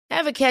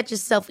Ever catch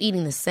yourself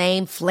eating the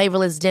same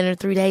flavorless dinner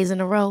 3 days in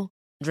a row?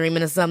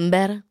 Dreaming of something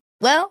better?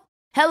 Well,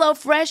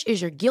 HelloFresh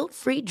is your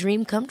guilt-free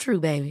dream come true,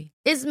 baby.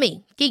 It's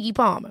me, Keke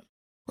Palmer.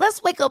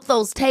 Let's wake up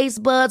those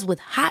taste buds with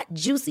hot,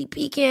 juicy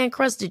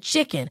pecan-crusted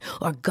chicken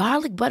or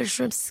garlic butter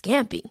shrimp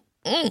scampi.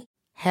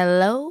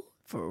 Hello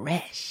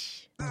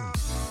Fresh.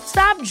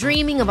 Stop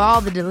dreaming of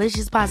all the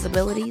delicious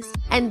possibilities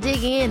and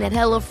dig in at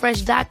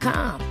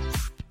HelloFresh.com.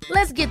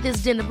 Let's get this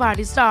dinner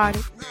party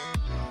started.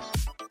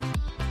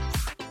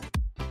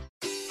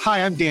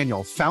 Hi, I'm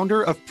Daniel,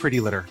 founder of Pretty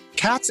Litter.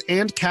 Cats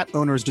and cat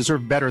owners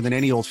deserve better than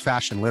any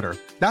old-fashioned litter.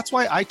 That's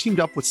why I teamed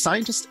up with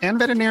scientists and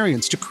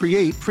veterinarians to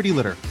create Pretty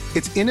Litter.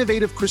 Its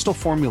innovative crystal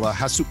formula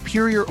has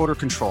superior odor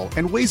control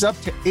and weighs up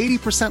to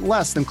 80%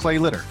 less than clay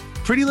litter.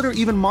 Pretty Litter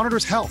even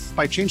monitors health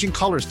by changing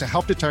colors to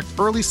help detect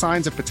early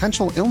signs of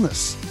potential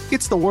illness.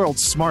 It's the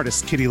world's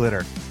smartest kitty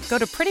litter. Go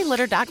to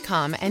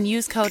prettylitter.com and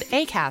use code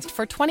ACAST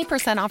for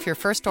 20% off your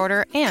first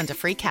order and a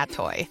free cat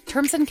toy.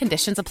 Terms and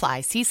conditions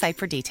apply. See site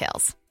for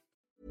details.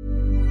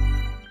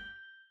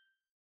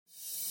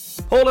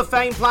 Hall of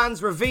Fame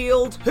plans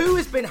revealed, who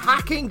has been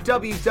hacking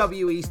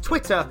WWE's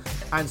Twitter,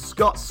 and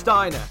Scott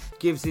Steiner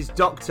gives his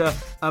doctor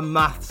a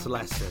maths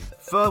lesson.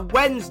 For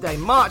Wednesday,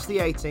 March the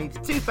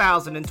 18th,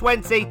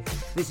 2020,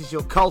 this is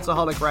your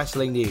Cultaholic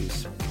Wrestling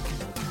News.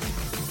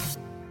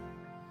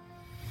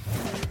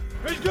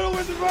 Who's going to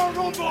win the Royal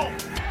Rumble?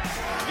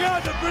 Yeah,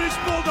 the British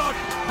Bulldog.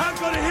 I've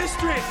got a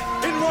history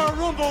in Royal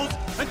Rumbles,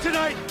 and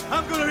tonight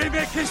I'm going to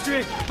remake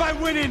history by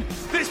winning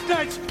this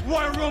night's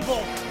Royal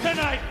Rumble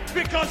tonight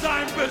because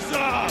I'm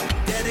bizarre.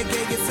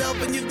 Dedicate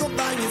yourself and you go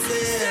find yourself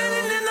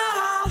standing in the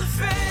Hall of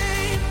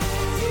Fame.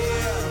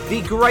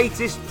 Yeah. The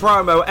greatest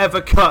promo ever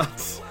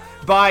cut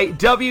by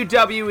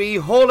WWE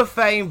Hall of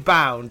Fame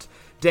bound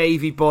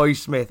Davey Boy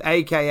Smith,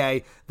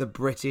 aka the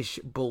British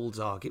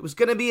Bulldog. It was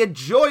going to be a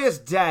joyous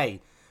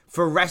day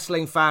for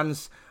wrestling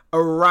fans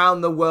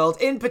around the world,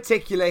 in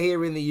particular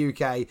here in the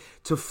UK,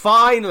 to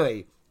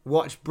finally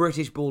watch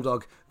British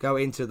Bulldog go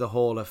into the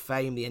Hall of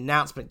Fame. The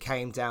announcement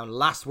came down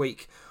last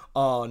week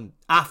on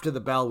After the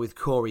Bell with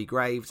Corey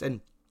Graves, and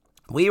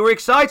we were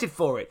excited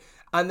for it.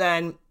 And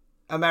then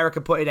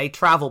America put in a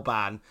travel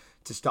ban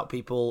to stop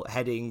people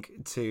heading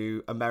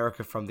to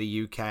America from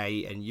the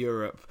UK and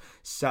Europe.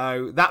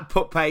 So that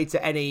put pay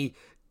to any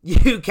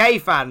UK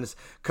fans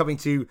coming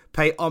to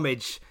pay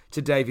homage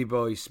to Davey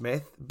Boy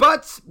Smith.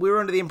 But we were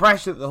under the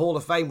impression that the Hall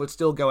of Fame would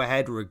still go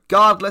ahead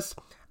regardless.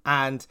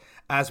 And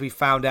as we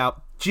found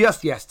out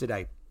just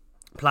yesterday,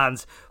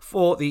 plans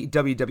for the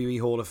WWE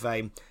Hall of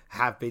Fame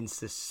have been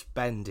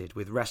suspended,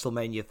 with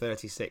WrestleMania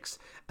 36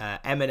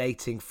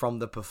 emanating from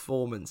the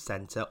Performance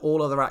Center.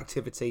 All other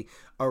activity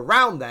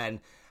around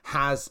then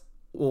has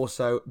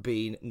also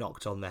been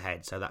knocked on the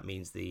head. So that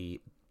means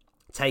the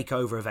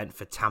takeover event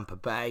for Tampa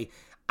Bay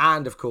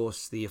and, of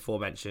course, the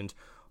aforementioned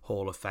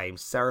Hall of Fame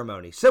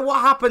ceremony. So what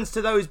happens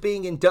to those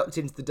being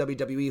inducted into the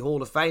WWE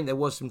Hall of Fame? There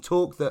was some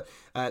talk that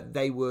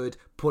they would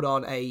put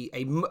on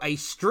a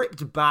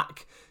stripped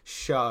back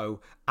show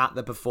at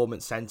the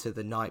Performance Center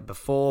the night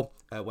before,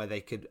 where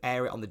they could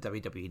air it on the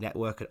WWE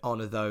Network and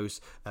honor those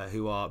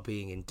who are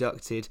being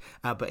inducted.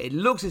 But it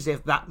looks as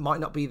if that might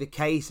not be the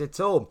case at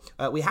all.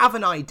 We have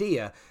an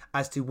idea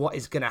as to what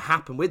is going to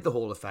happen with the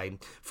Hall of Fame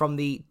from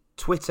the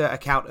Twitter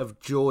account of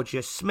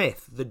Georgia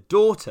Smith, the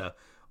daughter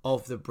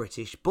of the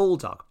British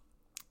Bulldog.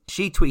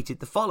 She tweeted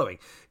the following: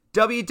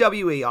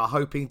 WWE are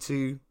hoping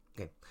to...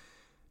 Okay.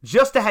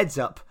 Just a heads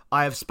up,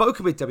 I have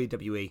spoken with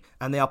WWE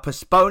and they are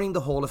postponing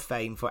the Hall of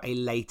Fame for a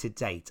later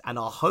date and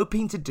are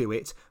hoping to do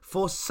it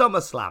for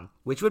SummerSlam,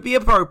 which would be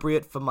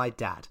appropriate for my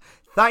dad.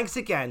 Thanks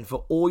again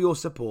for all your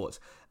support.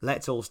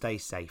 Let's all stay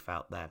safe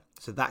out there.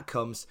 So that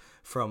comes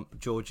from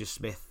Georgia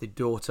Smith, the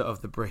daughter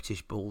of the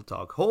British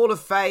Bulldog. Hall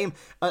of Fame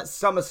at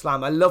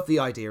SummerSlam. I love the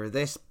idea of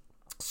this.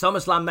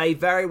 SummerSlam may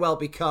very well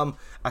become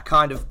a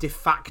kind of de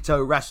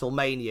facto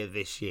WrestleMania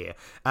this year,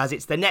 as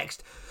it's the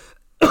next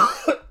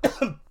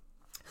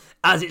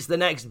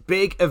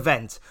big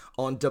event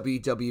on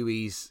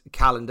WWE's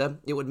calendar.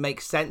 It would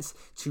make sense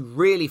to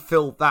really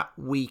fill that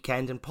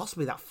weekend and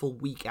possibly that full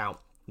week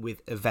out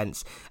with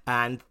events.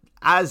 And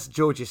as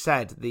Georgia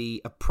said,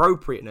 the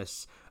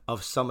appropriateness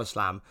of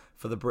SummerSlam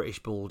for the British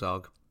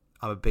Bulldog,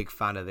 I'm a big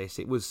fan of this.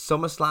 It was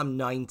SummerSlam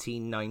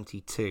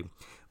 1992,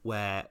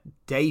 where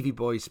Davey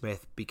Boy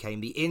Smith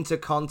became the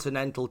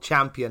Intercontinental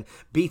Champion,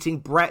 beating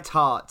Bret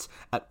Hart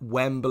at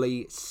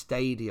Wembley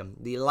Stadium.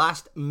 The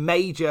last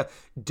major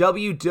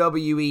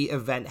WWE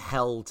event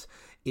held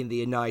in the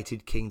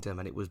United Kingdom,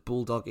 and it was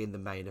Bulldog in the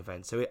main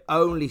event. So it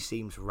only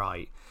seems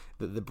right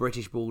that the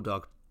British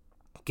Bulldog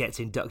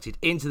gets inducted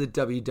into the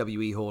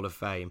WWE Hall of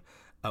Fame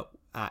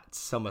at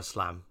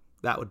SummerSlam.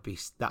 That'd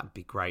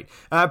be great.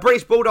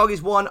 British Bulldog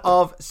is one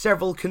of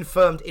several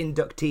confirmed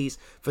inductees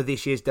for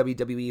this year's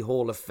WWE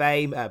Hall of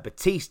Fame.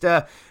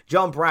 Batista,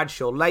 John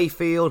Bradshaw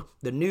Layfield,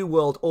 the New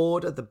World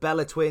Order, the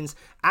Bella Twins,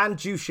 and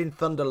Jushin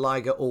Thunder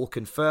Liger all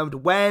confirmed.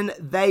 When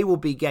they will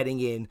be getting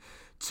in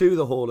to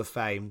the Hall of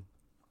Fame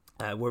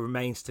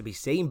remains to be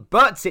seen.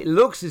 But it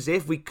looks as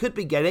if we could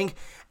be getting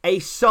a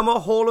Summer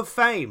Hall of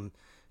Fame.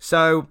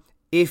 So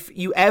if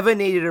you ever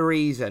needed a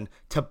reason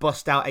to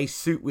bust out a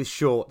suit with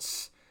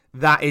shorts,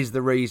 that is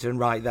the reason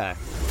right there.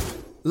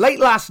 Late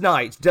last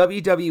night,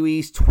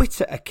 WWE's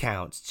Twitter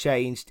account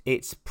changed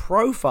its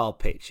profile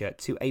picture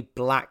to a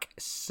black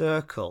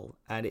circle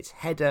and its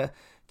header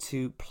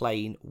to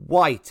plain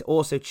white.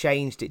 Also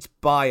changed its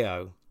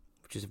bio,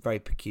 which is very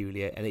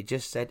peculiar, and it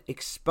just said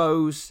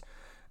expose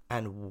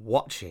and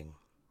watching.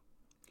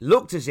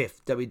 Looked as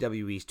if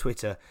WWE's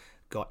Twitter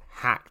got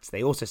hacked.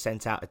 They also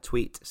sent out a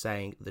tweet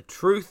saying the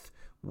truth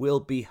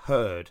will be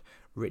heard,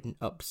 written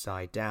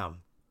upside down.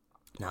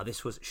 Now,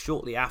 this was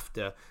shortly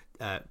after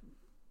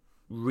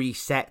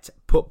reset,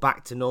 put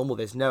back to normal.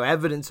 There's no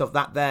evidence of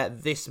that there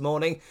this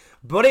morning,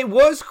 but it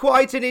was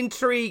quite an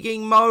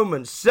intriguing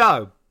moment.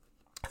 So,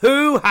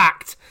 who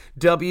hacked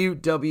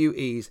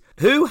WWE's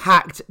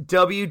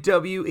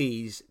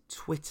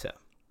Twitter?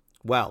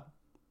 Well,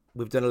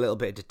 we've done a little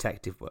bit of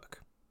detective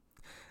work,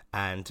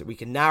 and we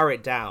can narrow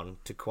it down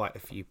to quite a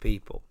few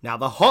people. Now,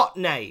 the hot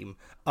name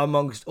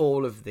amongst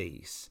all of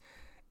these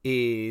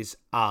is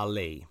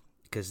Ali,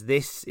 because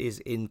this is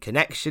in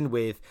connection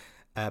with,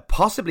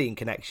 possibly in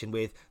connection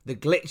with, the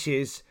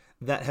glitches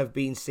that have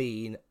been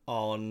seen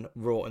on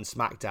Raw and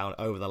SmackDown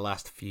over the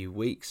last few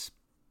weeks.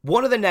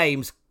 One of the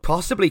names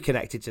possibly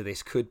connected to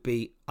this could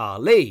be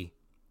Ali.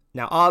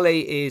 Now,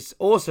 Ali is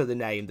also the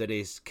name that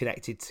is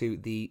connected to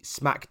the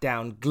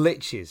SmackDown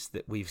glitches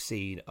that we've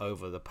seen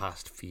over the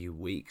past few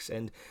weeks.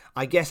 And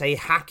I guess a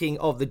hacking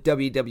of the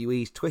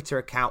WWE's Twitter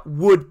account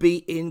would be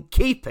in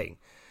keeping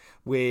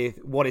with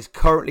what is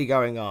currently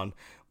going on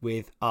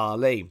with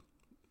Ali.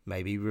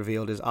 Maybe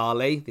revealed as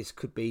Ali. This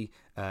could be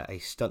a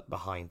stunt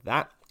behind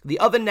that. The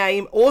other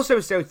name also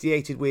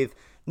associated with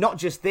not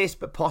just this,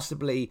 but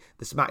possibly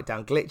the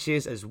SmackDown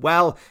glitches as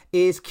well,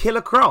 is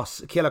Killer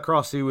Kross. Killer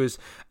Kross, who was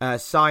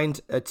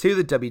signed to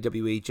the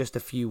WWE just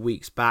a few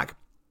weeks back,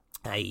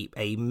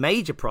 a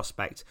major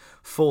prospect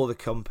for the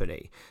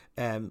company.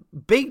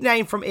 Big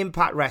name from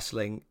Impact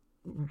Wrestling,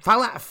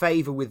 fell out of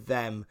favour with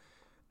them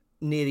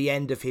near the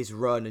end of his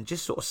run and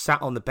just sort of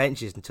sat on the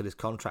benches until his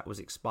contract was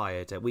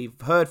expired. We've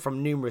heard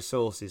from numerous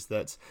sources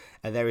that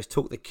there is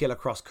talk that Killer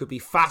Kross could be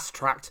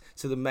fast-tracked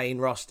to the main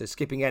roster,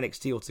 skipping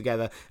NXT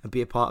altogether and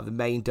be a part of the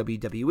main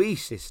WWE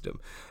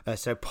system.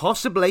 So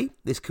possibly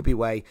this could be a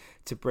way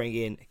to bring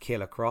in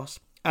Killer Kross.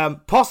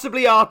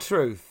 Possibly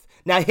R-Truth.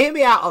 Now hear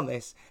me out on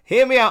this.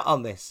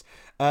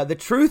 The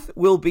truth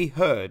will be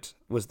heard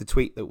was the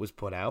tweet that was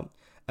put out.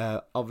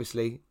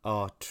 Obviously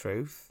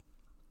R-Truth.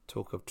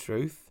 Talk of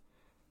truth.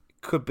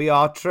 Could be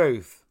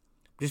R-Truth.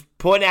 Just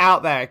putting it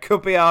out there. It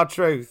could be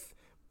R-Truth.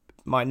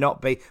 Might not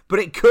be, but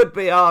it could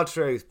be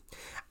R-Truth.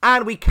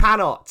 And we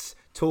cannot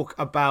talk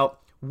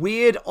about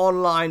weird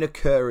online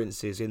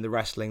occurrences in the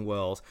wrestling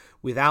world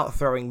without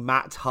throwing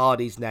Matt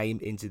Hardy's name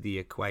into the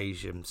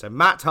equation. So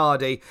Matt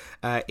Hardy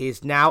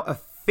is now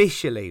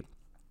officially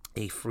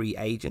a free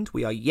agent.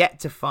 We are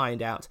yet to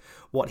find out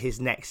what his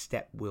next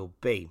step will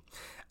be.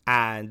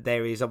 And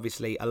there is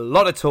obviously a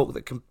lot of talk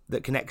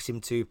that connects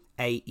him to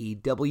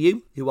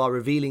AEW, who are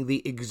revealing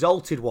the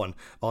Exalted One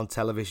on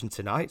television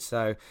tonight.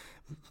 So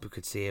we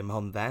could see him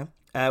on there.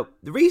 The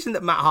reason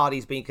that Matt Hardy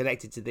is being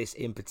connected to this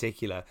in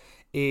particular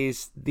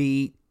is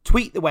the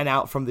tweet that went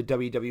out from the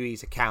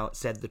WWE's account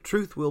said the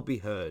truth will be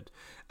heard.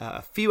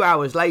 A few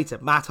hours later,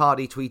 Matt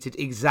Hardy tweeted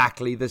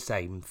exactly the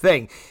same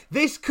thing.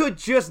 This could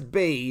just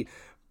be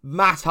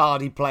Matt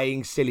Hardy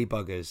playing silly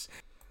buggers.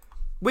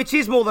 Which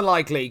is more than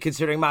likely,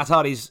 considering Matt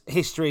Hardy's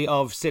history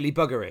of silly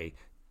buggery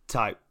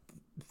type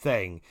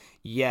thing.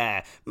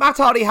 Yeah. Matt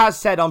Hardy has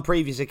said on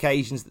previous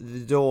occasions that the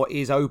door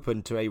is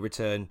open to a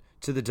return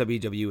to the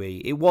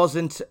WWE. It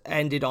wasn't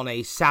ended on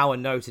a sour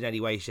note in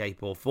any way,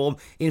 shape or form.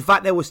 In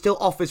fact, there were still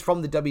offers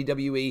from the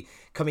WWE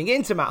coming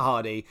into Matt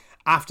Hardy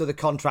after the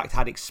contract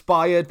had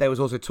expired. There was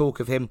also talk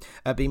of him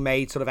being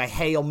made sort of a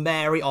Hail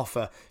Mary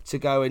offer to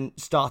go and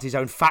start his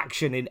own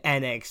faction in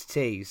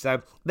NXT.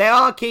 So they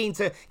are keen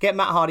to get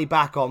Matt Hardy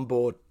back on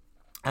board.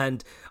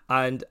 And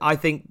I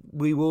think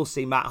we will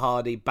see Matt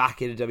Hardy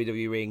back in a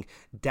WWE ring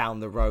down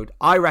the road.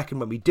 I reckon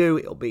when we do,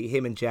 it'll be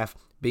him and Jeff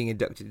being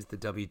inducted into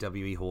the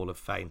WWE Hall of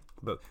Fame.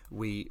 But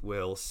we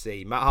will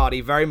see. Matt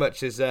Hardy very much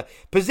has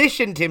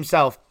positioned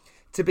himself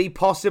to be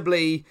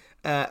possibly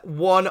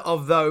one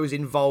of those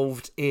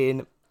involved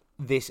in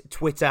this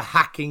Twitter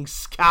hacking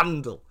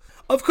scandal.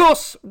 Of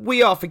course,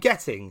 we are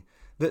forgetting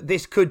that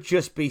this could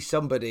just be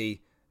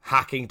somebody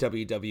hacking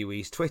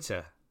WWE's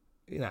Twitter.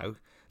 You know,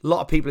 a lot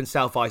of people in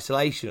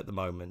self-isolation at the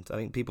moment. I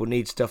think people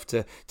need stuff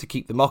to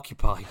keep them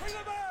occupied.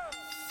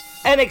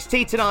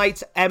 NXT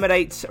tonight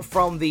emanates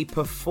from the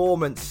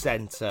Performance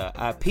Center.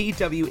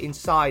 PW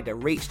Insider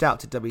reached out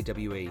to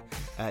WWE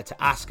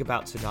to ask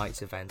about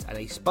tonight's event, and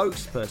a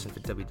spokesperson for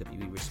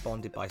WWE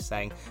responded by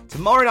saying,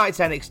 tomorrow night's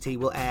NXT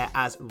will air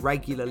as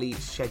regularly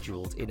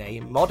scheduled in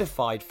a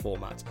modified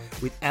format,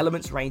 with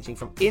elements ranging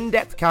from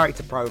in-depth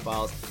character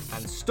profiles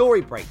and story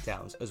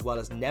breakdowns, as well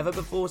as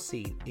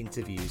never-before-seen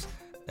interviews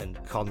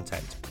and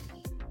content.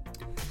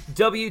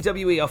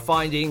 WWE are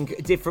finding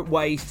different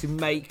ways to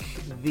make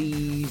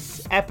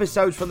these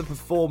episodes from the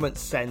Performance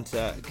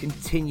Center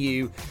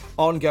continue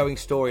ongoing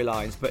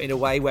storylines, but in a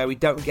way where we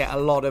don't get a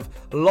lot of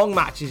long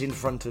matches in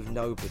front of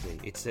nobody.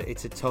 It's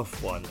a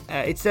tough one.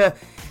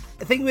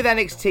 The thing with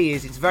NXT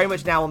is it's very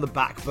much now on the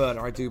back burner,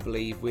 I do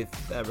believe, with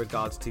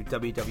regards to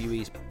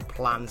WWE's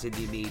plans in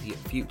the immediate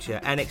future.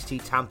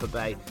 NXT Tampa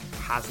Bay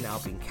has now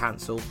been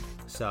cancelled,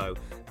 so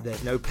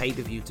there's no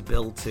pay-per-view to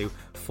build to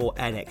for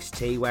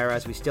NXT,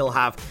 whereas we still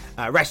have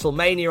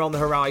WrestleMania on the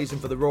horizon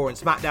for the Raw and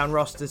SmackDown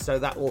rosters, so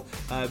that will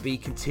be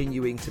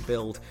continuing to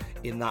build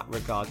in that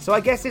regard. So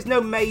I guess there's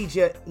no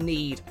major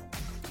need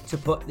to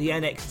put the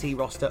NXT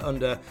roster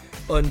under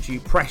undue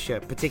pressure,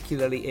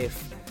 particularly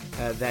if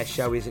their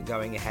show isn't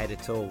going ahead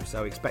at all.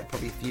 So expect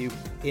probably a few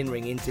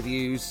in-ring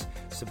interviews,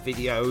 some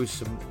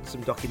videos,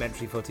 some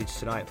documentary footage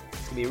tonight.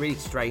 It's going to be a really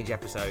strange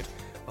episode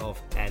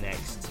of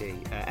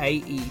NXT.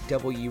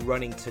 AEW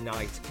running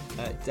tonight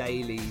at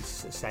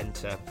Daly's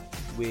Center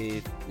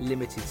with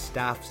limited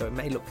staff, so it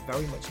may look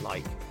very much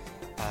like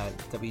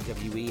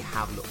WWE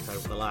have looked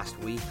over the last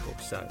week or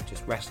so,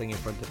 just wrestling in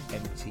front of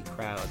empty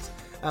crowds.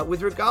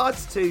 With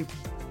regards to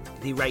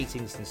the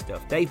ratings and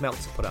stuff, Dave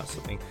Meltzer put out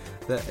something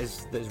that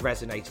has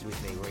resonated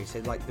with me, where he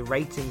said, like, the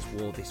ratings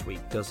war this week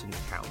doesn't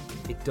count.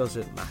 It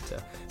doesn't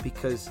matter,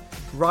 because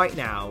right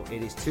now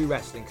it is two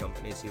wrestling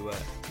companies who are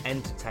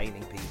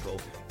entertaining people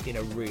in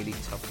a really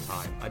tough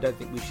time. I don't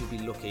think we should be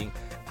looking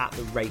at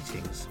the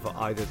ratings for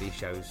either of these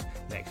shows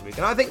next week,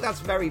 and I think that's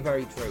very,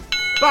 very true.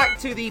 Back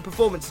to the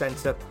Performance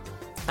Center.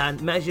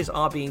 And measures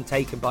are being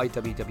taken by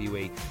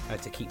WWE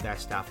to keep their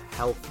staff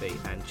healthy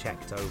and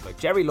checked over.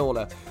 Jerry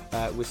Lawler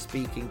was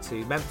speaking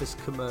to Memphis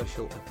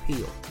Commercial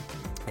Appeal,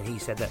 and he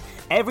said that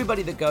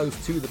everybody that goes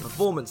to the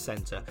Performance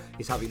Center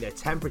is having their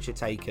temperature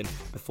taken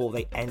before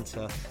they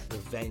enter the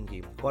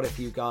venue. Quite a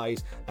few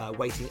guys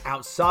waiting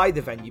outside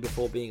the venue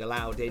before being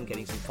allowed in,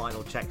 getting some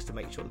final checks to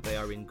make sure that they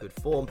are in good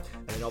form.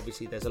 And then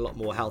obviously there's a lot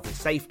more health and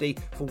safety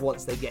for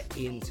once they get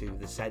into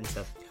the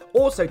center.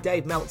 Also,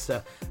 Dave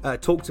Meltzer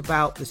talked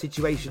about the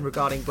situation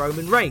regarding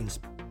Roman Reigns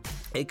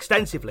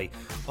extensively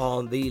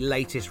on the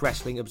latest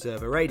Wrestling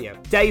Observer Radio.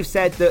 Dave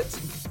said that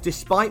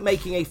despite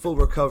making a full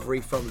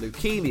recovery from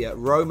leukemia,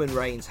 Roman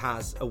Reigns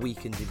has a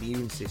weakened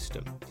immune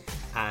system,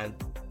 and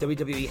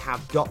WWE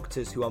have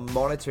doctors who are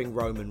monitoring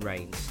Roman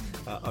Reigns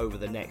over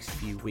the next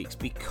few weeks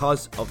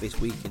because of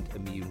this weakened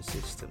immune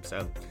system.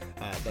 So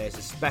there's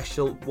a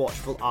special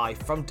watchful eye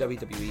from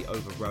WWE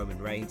over Roman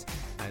Reigns,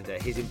 and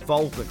his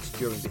involvement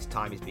during this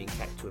time is being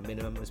kept to a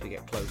minimum as we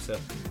get closer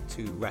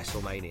to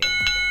WrestleMania.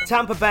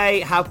 Tampa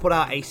Bay have put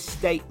out a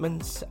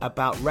statement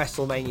about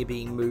WrestleMania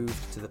being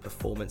moved to the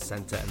Performance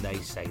Center, and they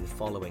say the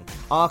following: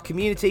 "Our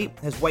community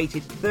has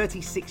waited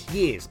 36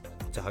 years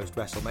to host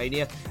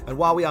WrestleMania, and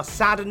while we are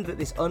saddened that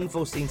this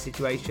unforeseen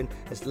situation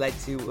has led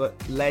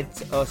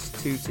us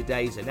to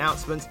today's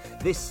announcement,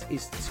 this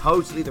is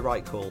totally the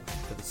right call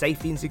for the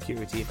safety and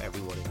security of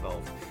everyone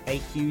involved. A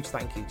huge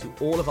thank you to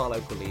all of our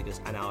local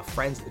leaders and our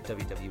friends at the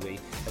WWE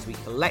as we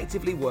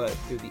collectively work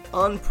through the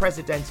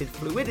unprecedented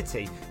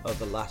fluidity of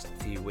the last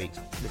few weeks.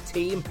 The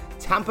Team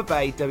Tampa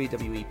Bay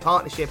WWE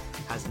partnership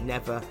has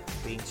never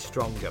been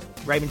stronger."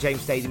 Raymond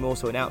James Stadium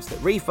also announced that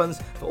refunds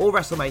for all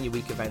WrestleMania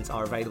week events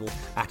are available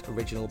at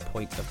original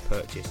point of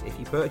purchase. If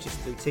you purchase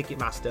through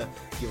Ticketmaster,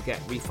 you'll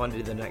get refunded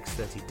in the next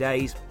 30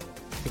 days.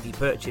 If you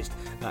purchased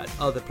at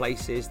other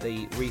places,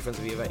 the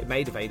refunds will be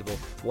made available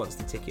once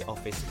the ticket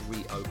office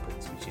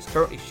reopens, which is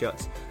currently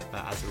shut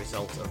as a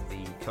result of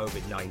the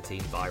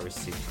COVID-19 virus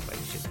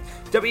situation.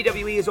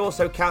 WWE has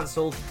also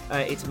cancelled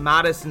its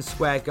Madison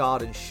Square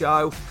Garden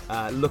show,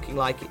 looking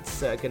like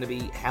it's going to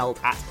be held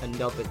at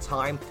another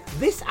time.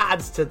 This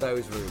adds to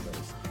those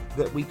rumours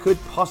that we could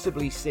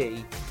possibly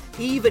see,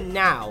 even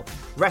now,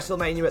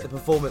 WrestleMania at the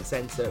Performance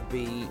Center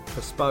be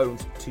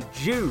postponed to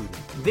June.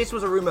 This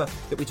was a rumour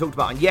that we talked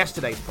about on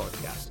yesterday's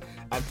podcast,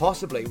 and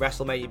possibly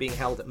WrestleMania being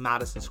held at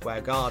Madison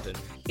Square Garden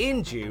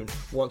in June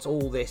once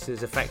all this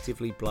is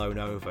effectively blown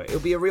over. It'll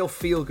be a real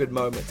feel-good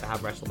moment to have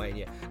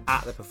WrestleMania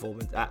at the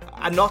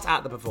not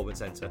at the Performance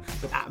Center,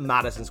 but at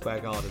Madison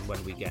Square Garden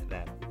when we get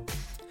there.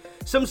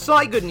 Some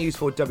slight good news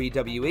for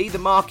WWE. The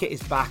market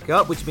is back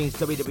up, which means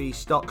WWE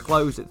stock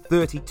closed at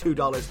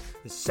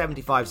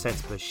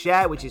 $32.75 per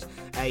share, which is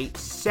a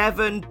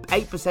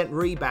 8%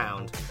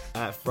 rebound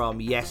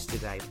from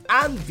yesterday.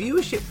 And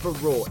viewership for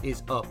Raw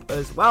is up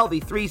as well.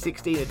 The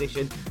 316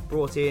 edition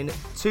brought in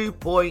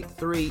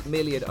 2.3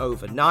 million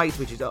overnight,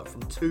 which is up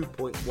from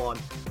 2.1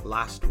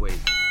 last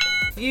week.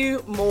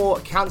 Few more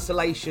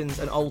cancellations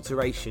and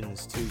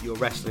alterations to your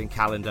wrestling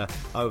calendar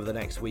over the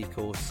next week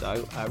or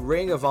so.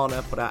 Ring of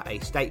Honor put out a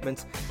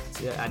statement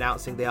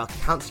announcing they are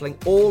cancelling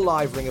all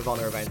live Ring of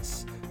Honor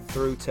events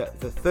through to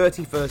the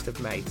 31st of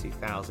May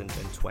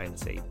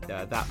 2020.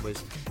 That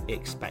was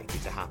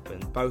expected to happen.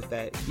 Both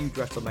their huge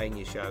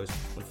WrestleMania shows,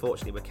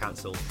 unfortunately, were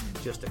cancelled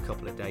just a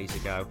couple of days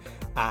ago,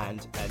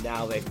 and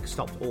now they've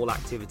stopped all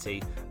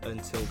activity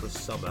until the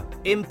summer.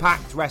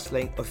 Impact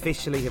Wrestling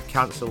officially have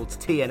cancelled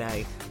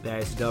TNA,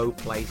 There's No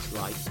Place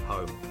Like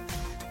Home.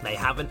 They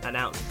haven't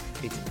announced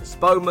it's a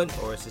postponement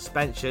or a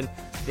suspension.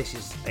 This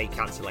is a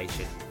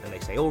cancellation. And they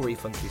say all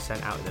refunds will be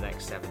sent out in the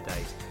next 7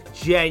 days.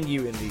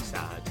 Genuinely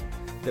sad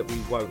that we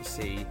won't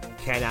see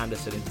Ken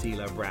Anderson and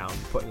D'Lo Brown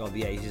putting on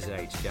the Ages and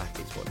H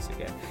jackets once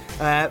again.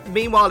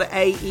 Meanwhile, at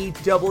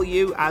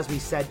AEW, as we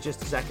said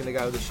just a second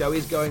ago, the show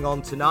is going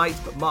on tonight,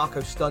 but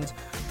Marco Stunt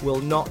will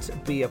not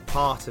be a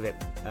part of it.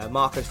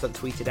 Marco Stunt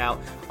tweeted out,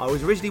 I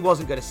originally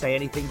wasn't going to say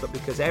anything, but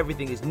because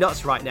everything is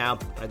nuts right now,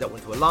 I don't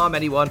want to alarm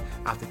anyone.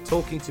 After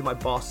talking to my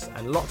boss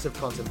and lots of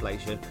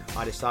contemplation,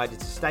 I decided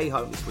to stay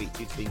home this week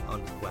due to being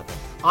under the weather.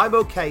 I'm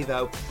okay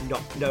though,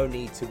 no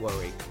need to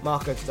worry.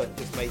 Marco Stunt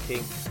just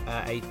making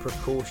a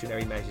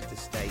precautionary measure to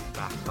stay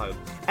back home.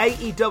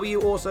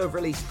 AEW also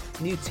released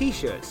new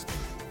t-shirts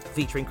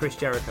featuring Chris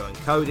Jericho and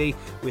Cody,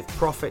 with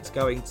profits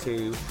going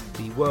to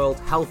the World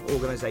Health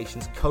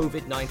Organization's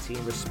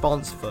COVID-19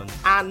 Response Fund,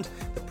 and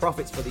the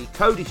profits for the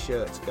Cody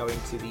shirts going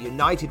to the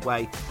United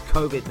Way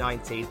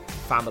COVID-19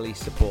 Family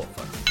Support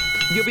Fund.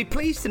 You'll be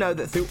pleased to know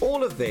that through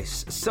all of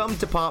this, some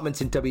departments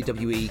in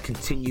WWE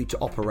continue to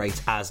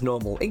operate as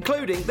normal,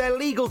 including their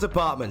legal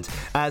department,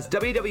 as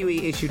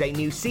WWE issued a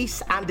new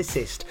cease and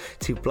desist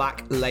to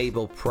Black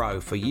Label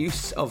Pro for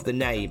use of the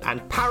name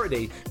and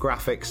parody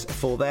graphics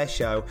for their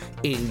show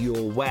In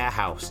Your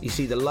Warehouse. You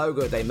see the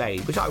logo they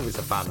made, which I was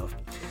a fan of,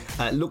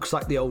 looks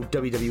like the old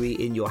WWE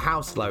In Your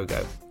House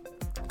logo.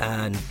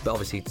 And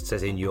obviously it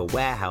says In Your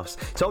Warehouse.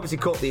 So obviously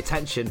caught the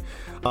attention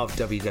of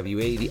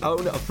WWE. The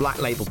owner of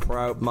Black Label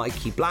Pro,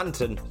 Mikey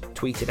Blanton,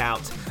 tweeted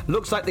out,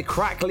 looks like the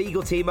crack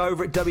legal team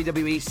over at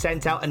WWE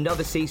sent out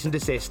another cease and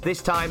desist,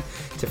 this time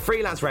to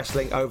Freelance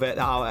Wrestling over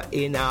our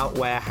In Our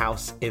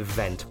Warehouse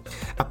event.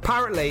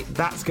 Apparently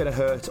that's going to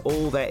hurt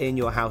all their In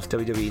Your House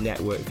WWE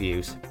Network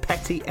views.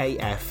 Petty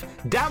AF.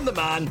 Damn the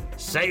man,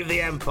 save the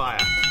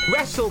empire.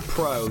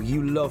 WrestlePro,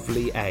 you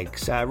lovely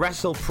eggs.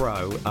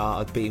 WrestlePro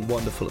are being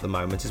wonderful at the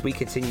moment as we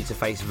continue to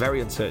face very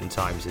uncertain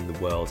times in the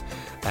world.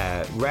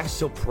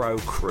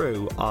 WrestlePro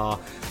crew are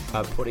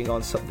putting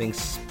on something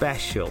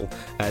special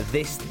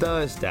this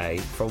Thursday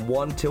from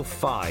 1 till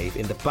 5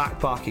 in the back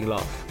parking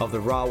lot of the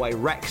Rahway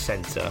Rec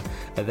Centre.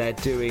 They're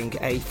doing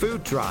a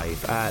food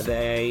drive.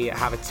 They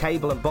have a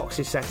table and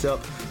boxes set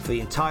up for the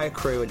entire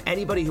crew, and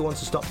anybody who wants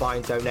to stop by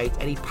and donate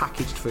any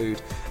packaged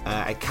food,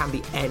 it can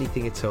be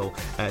anything at all.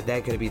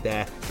 They're going to be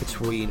there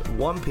between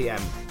 1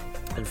 p.m.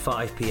 and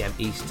 5 p.m.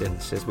 Eastern.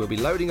 Says we'll be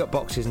loading up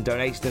boxes and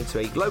donating them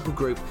to a local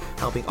group,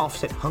 helping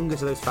offset hunger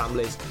to those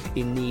families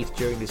in need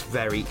during this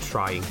very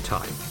trying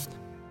time.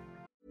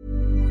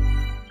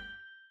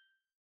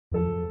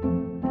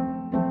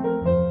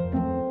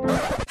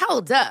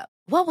 Hold up.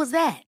 What was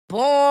that?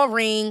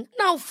 Boring.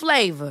 No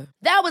flavor.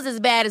 That was as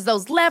bad as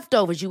those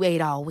leftovers you ate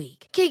all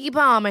week. Keke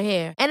Palmer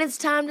here, and it's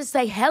time to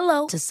say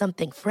hello to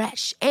something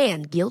fresh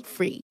and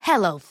guilt-free.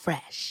 Hello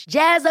Fresh.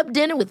 Jazz up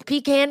dinner with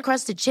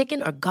pecan-crusted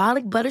chicken or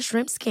garlic butter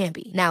shrimp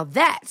scampi. Now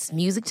that's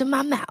music to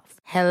my mouth.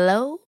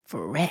 Hello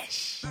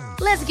Fresh.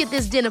 Let's get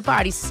this dinner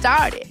party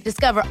started.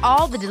 Discover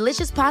all the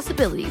delicious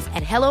possibilities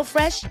at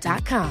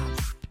HelloFresh.com.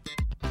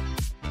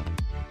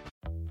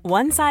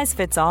 One size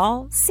fits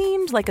all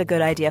seemed like a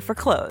good idea for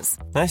clothes.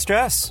 Nice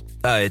dress.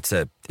 It's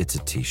a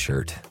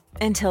t-shirt.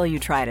 Until you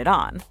tried it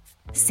on.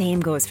 Same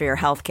goes for your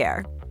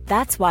healthcare.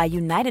 That's why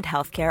United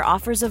Healthcare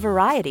offers a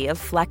variety of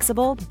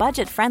flexible,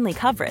 budget-friendly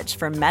coverage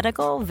for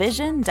medical,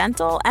 vision,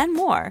 dental, and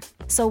more.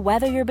 So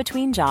whether you're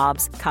between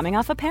jobs, coming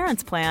off a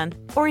parent's plan,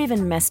 or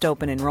even missed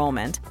open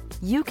enrollment,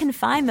 you can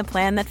find the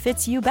plan that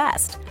fits you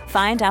best.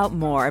 Find out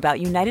more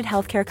about United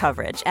Healthcare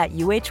coverage at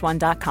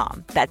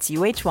uh1.com. That's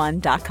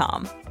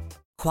uh1.com.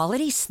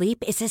 Quality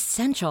sleep is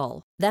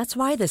essential. That's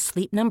why the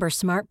Sleep Number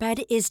Smart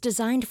Bed is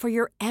designed for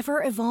your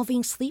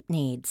ever-evolving sleep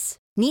needs.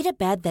 Need a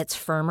bed that's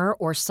firmer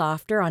or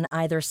softer on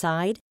either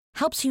side?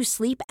 Helps you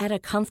sleep at a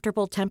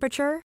comfortable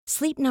temperature?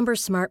 Sleep Number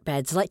Smart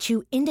Beds let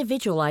you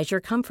individualize your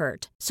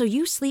comfort, so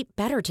you sleep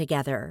better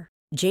together.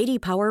 J.D.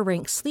 Power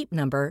ranks Sleep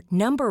Number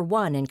number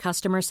 1 in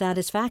customer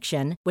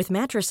satisfaction with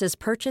mattresses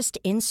purchased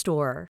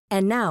in-store.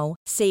 And now,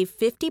 save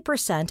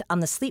 50% on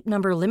the Sleep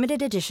Number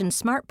Limited Edition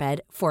Smart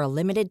Bed for a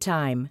limited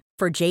time.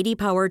 For J.D.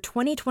 Power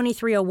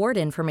 2023 award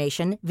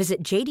information,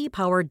 visit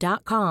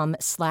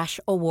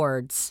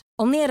jdpower.com/awards.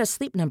 Only at a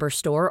Sleep Number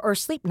store or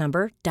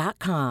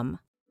sleepnumber.com.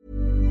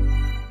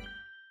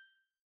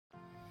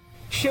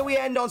 Shall we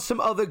end on some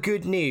other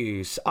good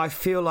news? I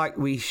feel like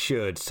we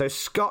should. So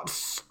Scott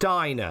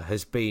Steiner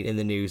has been in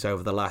the news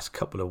over the last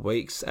couple of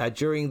weeks.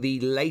 During the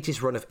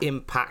latest run of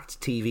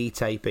Impact TV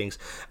tapings,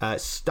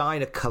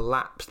 Steiner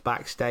collapsed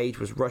backstage,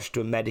 was rushed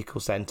to a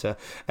medical centre.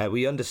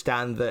 We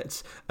understand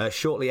that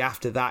shortly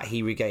after that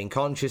he regained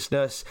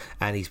consciousness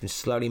and he's been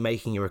slowly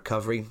making a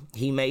recovery.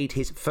 He made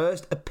his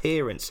first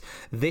appearance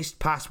this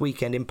past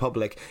weekend in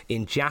public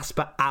in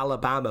Jasper,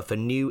 Alabama for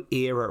New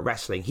Era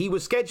Wrestling. He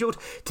was scheduled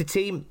to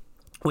team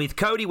with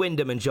Cody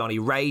Windham and Johnny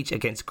Rage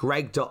against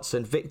Greg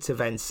Dotson, Victor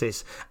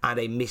Vensis, and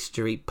a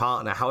mystery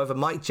partner. However,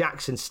 Mike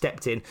Jackson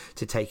stepped in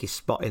to take his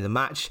spot in the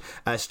match.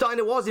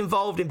 Steiner was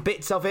involved in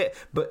bits of it,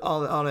 but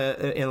on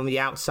the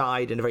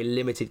outside in a very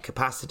limited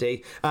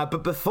capacity.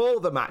 But before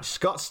the match,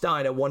 Scott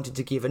Steiner wanted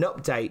to give an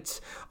update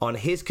on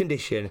his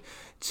condition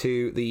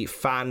to the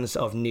fans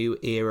of New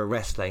Era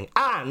Wrestling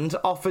and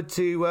offered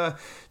to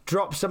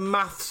drop some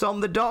maths on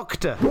the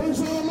doctor.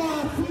 Where's all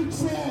my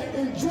freaks at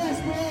in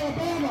Jasper,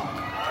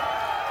 Alabama?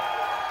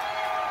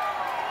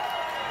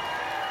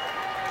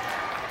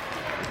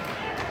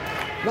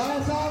 Now,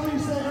 as I already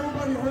said,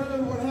 everybody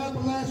heard what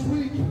happened last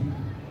week.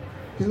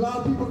 A lot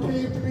of people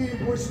came to me,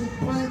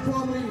 praying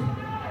for me,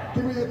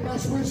 give me the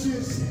best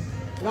wishes,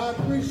 and I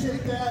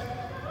appreciate that.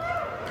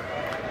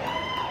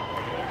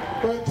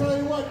 But I tell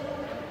you what,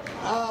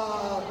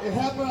 it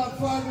happened on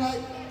Friday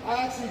night.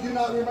 I actually do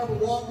not remember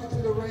walking to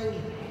the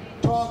ring,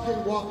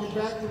 talking, walking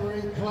back to the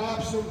ring,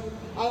 collapsing.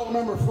 I don't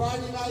remember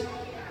Friday night.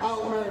 I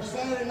don't remember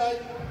Saturday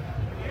night.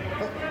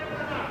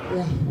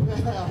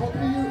 Yeah,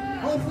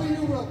 hopefully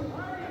you will.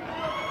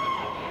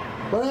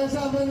 But as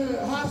I've been in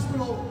the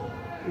hospital,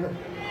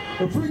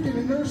 they're freaking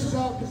the nurses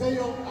out because I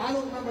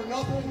don't remember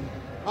nothing.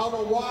 I don't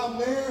know why I'm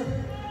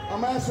there.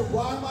 I'm asking,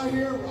 why am I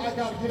here? I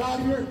gotta get out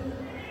of here.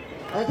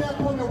 At that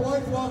point, my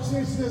wife walks in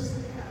and says,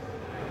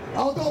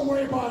 oh, don't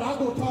worry about it. I'll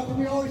go talk to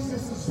me. All he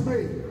says is to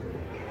me.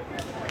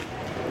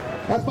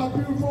 That's my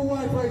beautiful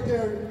wife right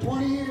there.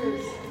 20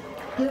 years.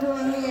 Give her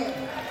a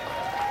hand.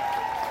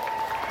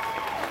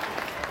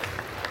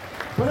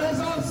 But as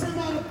I was sitting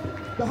on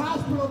the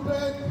hospital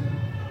bed,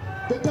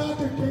 the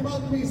doctor came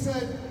up to me and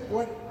said,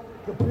 what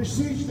the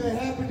procedure that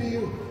happened to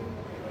you,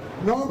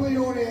 normally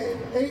only an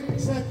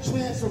 8%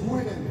 chance of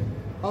winning,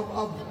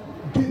 of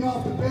getting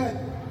off the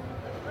bed,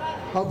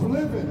 of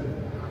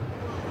living.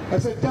 I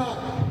said, Doc,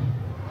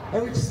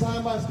 every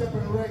time I step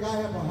in the ring, I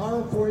have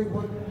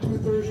 141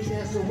 2/3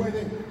 chance of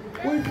winning.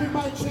 What do you think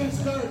my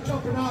chances are of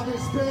jumping out of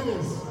this bed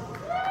is?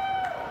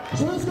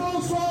 So this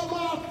goes for all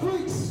my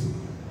freaks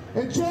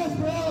in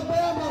Jasper,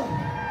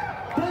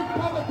 Alabama.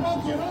 Big Papa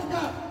Pumps, you hook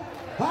up.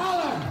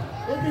 Holla,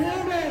 if you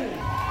hear me.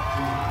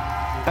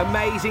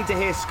 Amazing to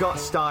hear Scott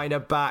Steiner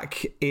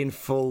back in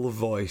full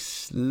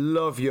voice.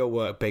 Love your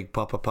work, Big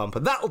Papa Pump.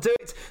 And that'll do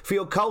it for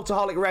your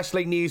Cultaholic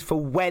Wrestling news for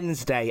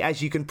Wednesday.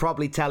 As you can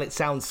probably tell, it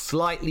sounds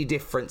slightly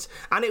different,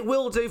 and it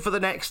will do for the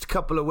next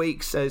couple of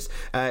weeks. As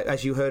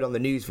you heard on the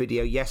news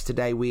video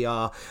yesterday, we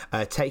are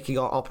taking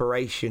our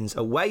operations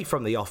away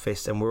from the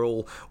office, and we're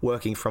all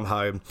working from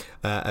home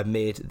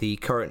amid the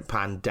current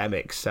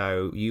pandemic.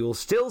 So you'll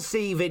still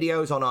see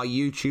videos on our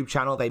YouTube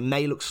channel. They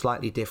may look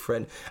slightly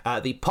different.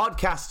 The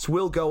podcasts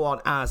will go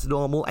on as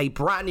normal. A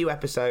brand new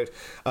episode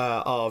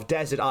of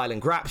Desert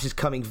Island Graps is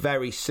coming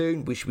very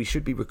soon, which we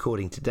should be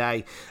recording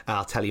today.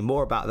 I'll tell you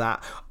more about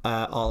that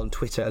on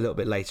Twitter a little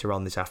bit later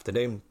on this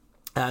afternoon.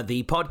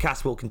 The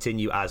podcast will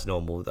continue as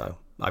normal, though.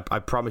 I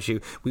promise you,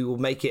 we will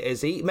make it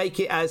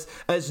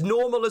as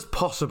normal as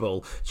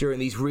possible during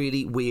these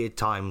really weird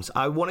times.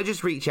 I want to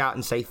just reach out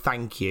and say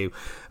thank you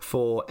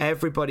for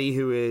everybody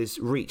who has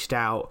reached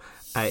out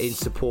in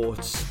support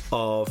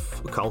of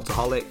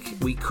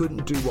Cultaholic. We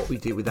couldn't do what we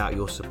do without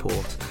your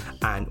support,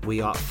 and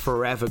we are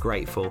forever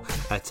grateful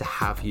to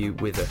have you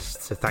with us.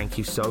 So thank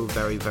you so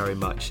very, very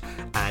much.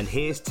 And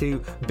here's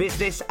to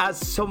business as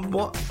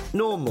somewhat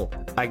normal,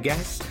 I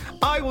guess.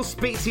 I will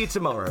speak to you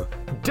tomorrow.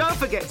 Don't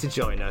forget to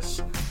join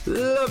us.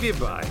 Love you,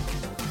 bye.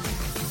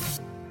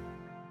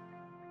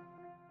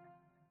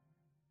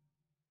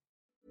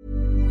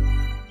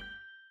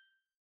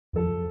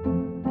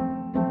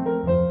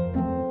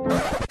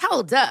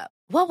 Hold up.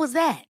 What was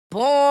that?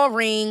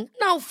 Boring.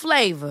 No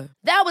flavor.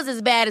 That was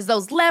as bad as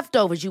those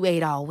leftovers you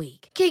ate all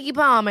week. Keke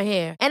Palmer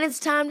here, and it's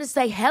time to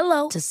say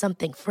hello to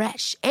something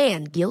fresh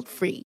and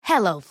guilt-free.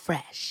 Hello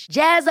Fresh.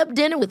 Jazz up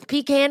dinner with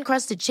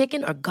pecan-crusted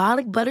chicken or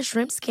garlic butter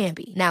shrimp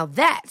scampi. Now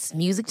that's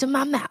music to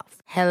my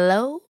mouth.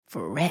 Hello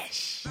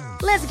Fresh.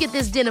 Let's get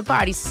this dinner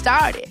party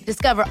started.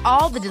 Discover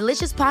all the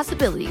delicious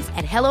possibilities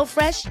at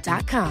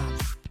HelloFresh.com.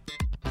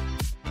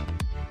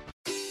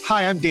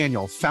 Hi, I'm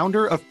Daniel,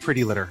 founder of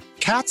Pretty Litter.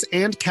 Cats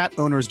and cat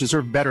owners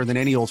deserve better than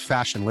any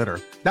old-fashioned litter.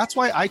 That's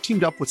why I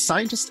teamed up with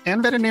scientists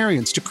and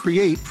veterinarians to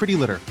create Pretty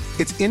Litter.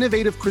 Its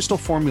innovative crystal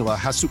formula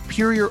has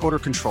superior odor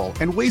control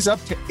and weighs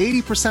up to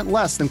 80%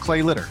 less than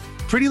clay litter.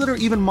 Pretty Litter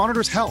even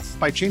monitors health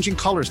by changing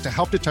colors to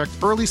help detect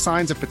early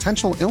signs of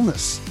potential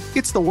illness.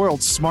 It's the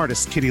world's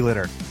smartest kitty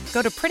litter.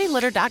 Go to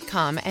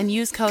prettylitter.com and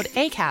use code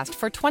ACAST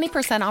for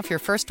 20% off your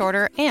first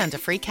order and a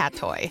free cat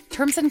toy.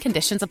 Terms and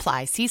conditions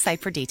apply. See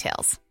site for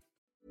details.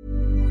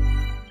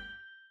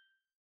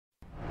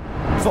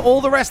 For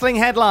all the wrestling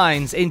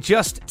headlines in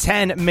just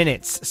 10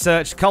 minutes,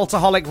 search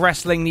Cultaholic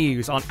Wrestling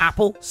News on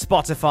Apple,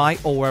 Spotify,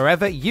 or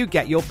wherever you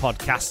get your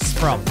podcasts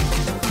from.